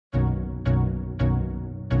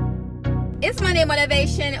It's Monday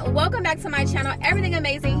Motivation. Welcome back to my channel, Everything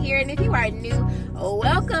Amazing here. And if you are new,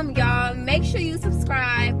 welcome y'all. Make sure you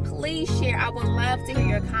subscribe. Please share. I would love to hear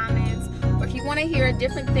your comments. Or if you want to hear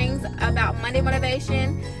different things about Monday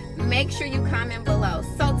Motivation, make sure you comment below.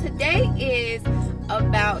 So today is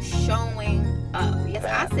about showing up. Yes,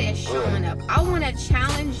 I said showing up. I want to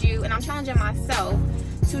challenge you, and I'm challenging myself,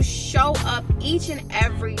 to show up each and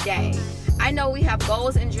every day. I know we have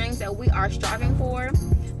goals and dreams that we are striving for,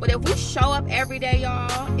 but if we show up every day,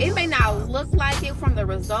 y'all, it may not look like it from the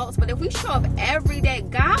results, but if we show up every day,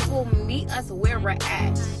 God will meet us where we're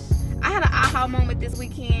at. I had an aha moment this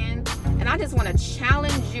weekend, and I just want to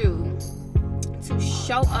challenge you to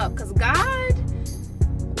show up, because God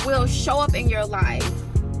will show up in your life.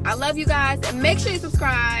 I love you guys, and make sure you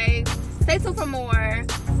subscribe. Stay tuned for more.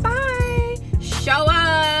 Bye. Show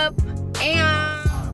up and